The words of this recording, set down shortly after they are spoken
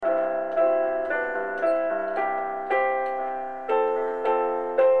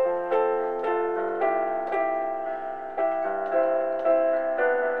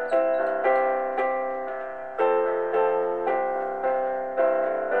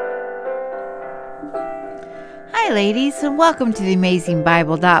Hi, ladies, and welcome to the Amazing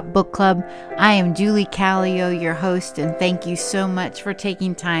Bible Book Club. I am Julie Callio, your host, and thank you so much for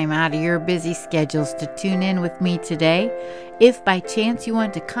taking time out of your busy schedules to tune in with me today. If by chance you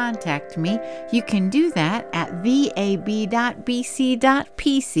want to contact me, you can do that at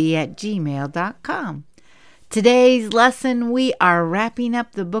vab.bc.pc@gmail.com. Today's lesson, we are wrapping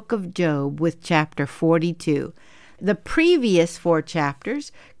up the book of Job with chapter 42. The previous 4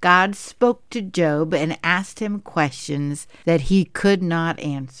 chapters, God spoke to Job and asked him questions that he could not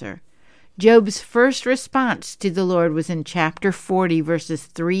answer. Job's first response to the Lord was in chapter 40, verses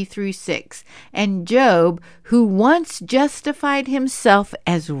 3 through 6. And Job, who once justified himself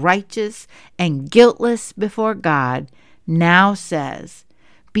as righteous and guiltless before God, now says,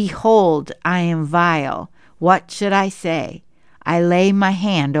 "Behold, I am vile. What should I say? I lay my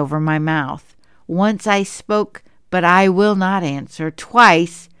hand over my mouth. Once I spoke, but I will not answer.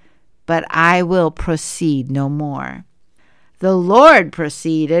 Twice, but I will proceed no more." The Lord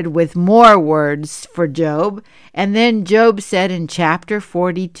proceeded with more words for Job, and then Job said in chapter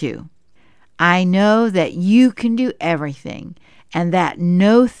 42, "I know that you can do everything, and that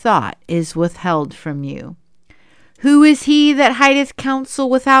no thought is withheld from you. Who is he that hideth counsel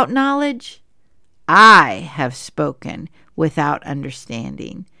without knowledge? I have spoken without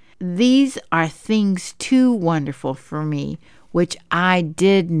understanding. These are things too wonderful for me, which I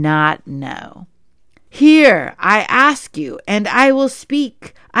did not know. Hear, I ask you, and I will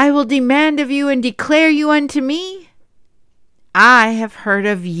speak. I will demand of you and declare you unto me. I have heard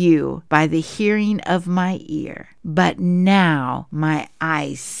of you by the hearing of my ear, but now my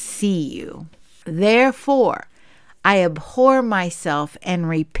eyes see you. Therefore, I abhor myself and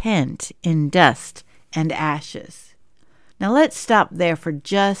repent in dust and ashes." Now let's stop there for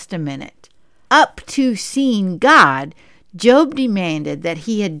just a minute. Up to seeing God, Job demanded that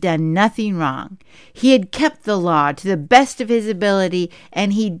he had done nothing wrong. He had kept the law to the best of his ability,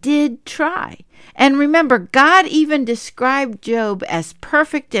 and he did try. And remember, God even described Job as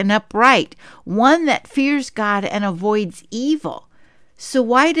perfect and upright, one that fears God and avoids evil. So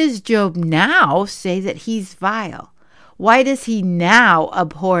why does Job now say that he's vile? Why does he now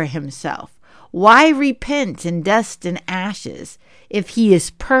abhor himself? Why repent in dust and ashes if he is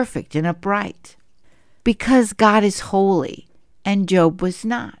perfect and upright? Because God is holy, and Job was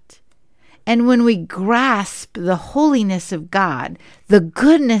not. And when we grasp the holiness of God, the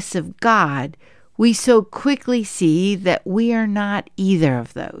goodness of God, we so quickly see that we are not either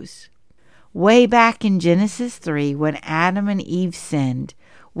of those. Way back in Genesis 3, when Adam and Eve sinned,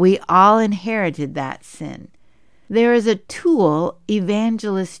 we all inherited that sin. There is a tool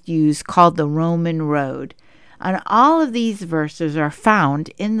evangelists use called the Roman road. And all of these verses are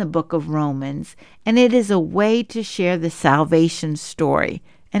found in the book of Romans, and it is a way to share the salvation story.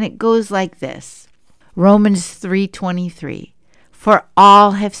 And it goes like this. Romans 3:23, "For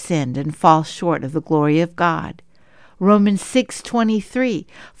all have sinned and fall short of the glory of God." Romans 6:23,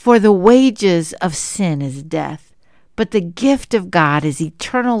 "For the wages of sin is death, but the gift of God is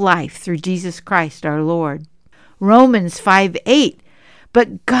eternal life through Jesus Christ our Lord." Romans 5:8,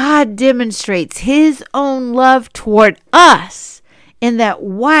 "But God demonstrates his own love toward us in that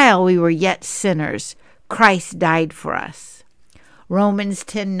while we were yet sinners, Christ died for us." Romans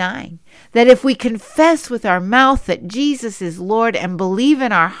 10:9, "That if we confess with our mouth that Jesus is Lord and believe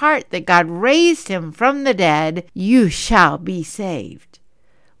in our heart that God raised him from the dead, you shall be saved."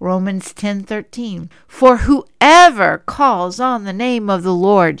 Romans 10:13, "For whoever calls on the name of the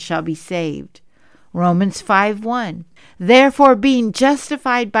Lord shall be saved." Romans 5:1, "Therefore, being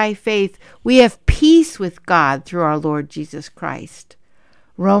justified by faith, we have peace with God through our Lord Jesus Christ."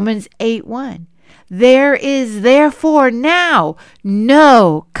 Romans 8:1, "There is therefore now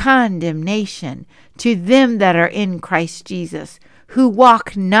no condemnation to them that are in Christ Jesus, who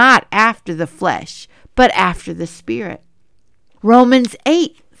walk not after the flesh, but after the Spirit." Romans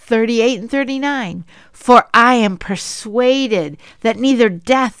 8:38 and 39, "For I am persuaded that neither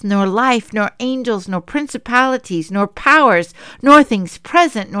death, nor life, nor angels, nor principalities, nor powers, nor things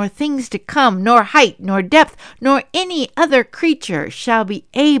present, nor things to come, nor height, nor depth, nor any other creature shall be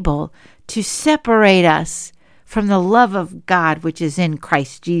able to separate us from the love of God which is in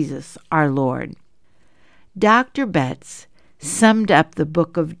Christ Jesus our Lord." Dr. Betts summed up the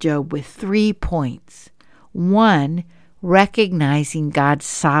book of Job with 3 points. 1, recognizing God's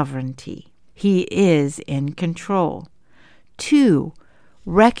sovereignty. He is in control. 2,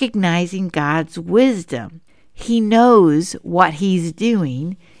 recognizing God's wisdom. He knows what he's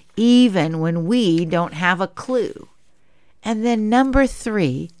doing, even when we don't have a clue. And then number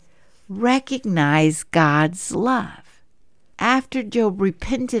 3, recognize God's love. after Job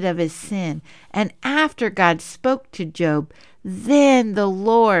repented of his sin, and after God spoke to Job, then the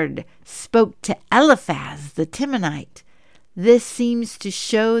Lord spoke to Eliphaz the Temanite. This seems to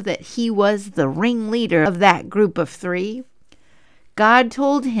show that he was the ringleader of that group of three. God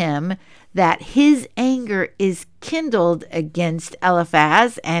told him that his anger is kindled against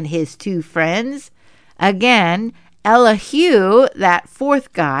Eliphaz and his two friends. Again, Elihu, that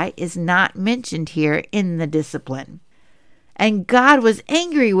fourth guy, is not mentioned here in the discipline. And God was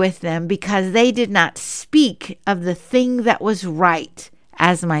angry with them because they did not speak of the thing that was right,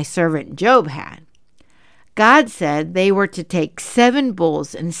 as my servant Job had. God said they were to take 7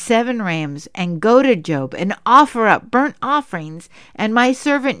 bulls and 7 rams and go to Job and offer up burnt offerings, and my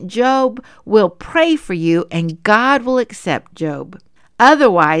servant Job will pray for you, and God will accept Job.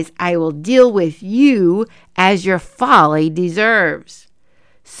 Otherwise, I will deal with you as your folly deserves.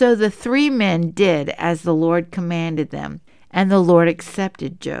 So the 3 men did as the Lord commanded them, and the Lord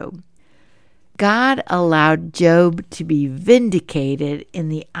accepted Job. God allowed Job to be vindicated in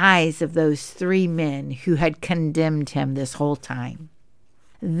the eyes of those 3 men who had condemned him this whole time.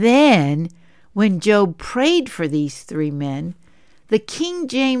 Then, when Job prayed for these 3 men, the King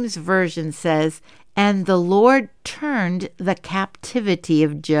James Version says, "And the Lord turned the captivity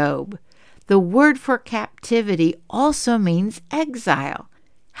of Job." The word for captivity also means exile.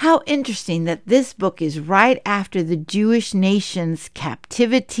 How interesting that this book is right after the Jewish nation's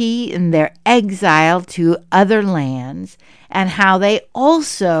captivity and their exile to other lands, and how they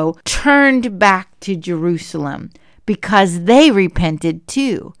also turned back to Jerusalem because they repented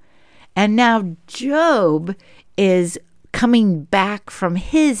too. And now Job is coming back from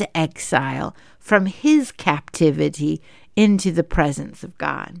his exile, from his captivity, into the presence of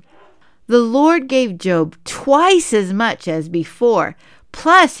God. The Lord gave Job twice as much as before.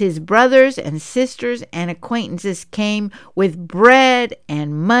 Plus, his brothers and sisters and acquaintances came with bread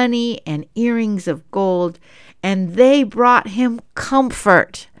and money and earrings of gold, and they brought him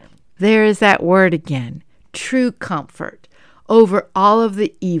comfort. There is that word again, true comfort, over all of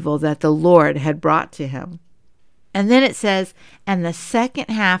the evil that the Lord had brought to him. And then it says, and the second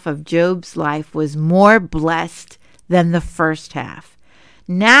half of Job's life was more blessed than the first half.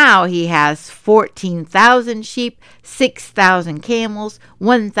 Now he has 14,000 sheep, 6,000 camels,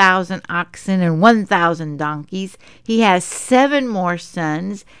 1,000 oxen, and 1,000 donkeys. He has 7 more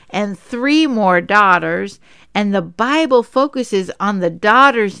sons and 3 more daughters. And the Bible focuses on the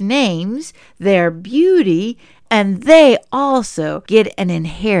daughters' names, their beauty, and they also get an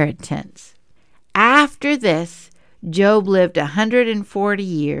inheritance. After this, Job lived 140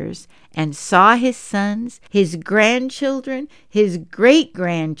 years and saw his sons, his grandchildren, his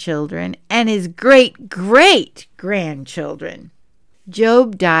great-grandchildren, and his great-great-grandchildren.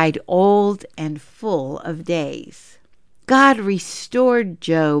 Job died old and full of days. God restored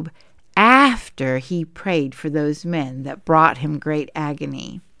Job after he prayed for those men that brought him great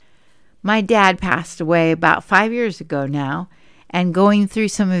agony. My dad passed away about 5 years ago now, and going through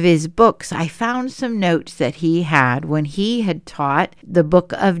some of his books, I found some notes that he had when he had taught the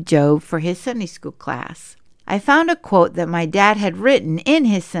book of Job for his Sunday school class. I found a quote that my dad had written in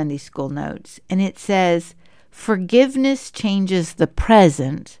his Sunday school notes, and it says, "Forgiveness changes the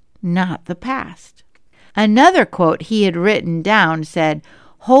present, not the past." Another quote he had written down said,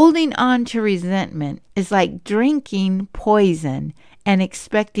 "Holding on to resentment is like drinking poison and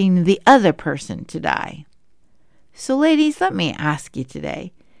expecting the other person to die." So ladies, let me ask you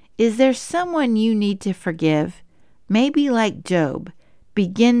today, is there someone you need to forgive? Maybe like Job,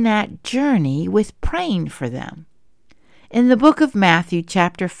 begin that journey with praying for them. In the book of Matthew,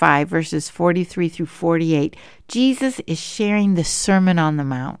 chapter 5, verses 43 through 48, Jesus is sharing the Sermon on the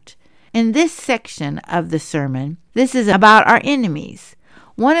Mount. In this section of the sermon, this is about our enemies.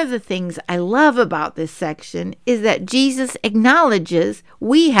 One of the things I love about this section is that Jesus acknowledges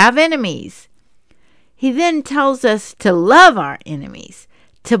we have enemies. He then tells us to love our enemies,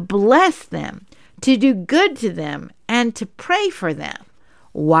 to bless them, to do good to them, and to pray for them.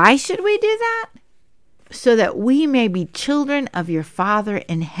 Why should we do that? So that we may be children of your Father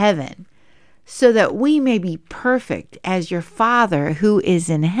in heaven, so that we may be perfect as your Father who is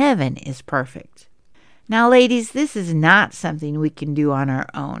in heaven is perfect. Now, ladies, this is not something we can do on our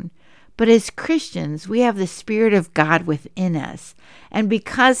own. But as Christians, we have the Spirit of God within us. And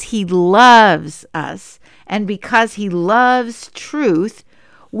because He loves us, and because He loves truth,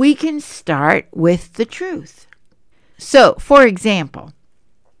 we can start with the truth. So, for example,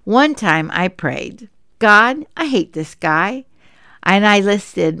 one time I prayed, "God, I hate this guy." And I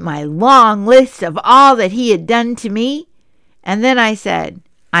listed my long list of all that he had done to me. And then I said,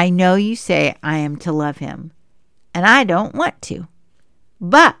 "I know you say I am to love him. and I don't want to.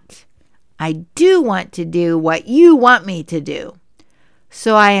 But I do want to do what you want me to do.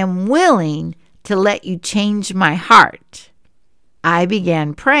 So I am willing to let you change my heart." I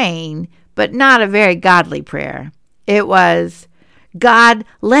began praying, but not a very godly prayer. It was, "God,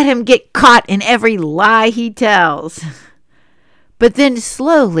 let him get caught in every lie he tells." But then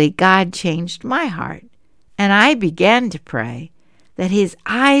slowly God changed my heart, and I began to pray that his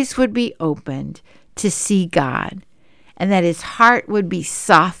eyes would be opened to see God, and that his heart would be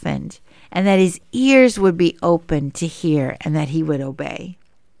softened, and that his ears would be opened to hear, and that he would obey.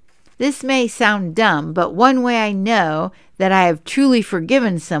 This may sound dumb, but one way I know that I have truly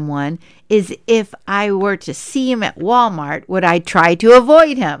forgiven someone is if I were to see him at Walmart, would I try to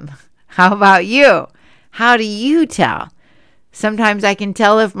avoid him? How about you? How do you tell? Sometimes I can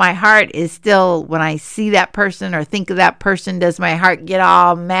tell if my heart is still, when I see that person or think of that person, does my heart get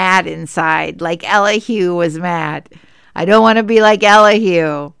all mad inside, like Elihu was mad? I don't want to be like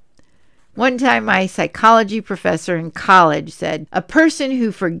Elihu. One time my psychology professor in college said, "A person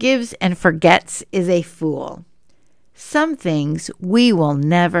who forgives and forgets is a fool." Some things we will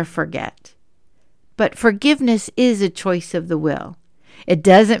never forget. But forgiveness is a choice of the will. It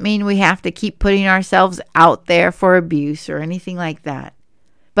doesn't mean we have to keep putting ourselves out there for abuse or anything like that.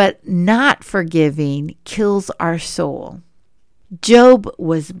 But not forgiving kills our soul. Job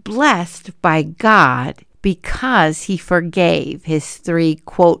was blessed by God because he forgave his 3,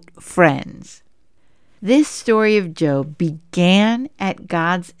 quote, friends. This story of Job began at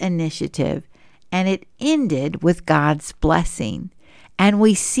God's initiative, and it ended with God's blessing. And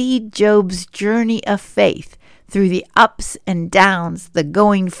we see Job's journey of faith through the ups and downs, the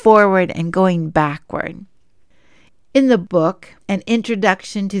going forward and going backward. In the book, An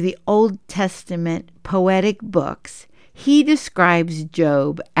Introduction to the Old Testament Poetic Books, he describes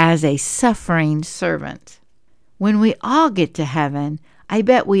Job as a suffering servant. When we all get to heaven, I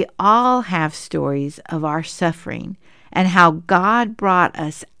bet we all have stories of our suffering and how God brought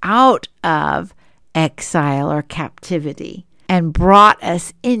us out of exile or captivity and brought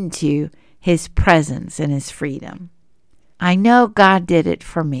us into his presence and his freedom. I know God did it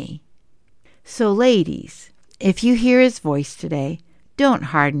for me. So ladies, if you hear his voice today, don't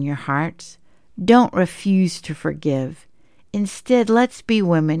harden your hearts. Don't refuse to forgive. Instead, let's be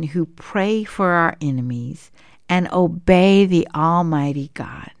women who pray for our enemies and obey the Almighty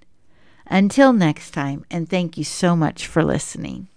God. Until next time, and thank you so much for listening.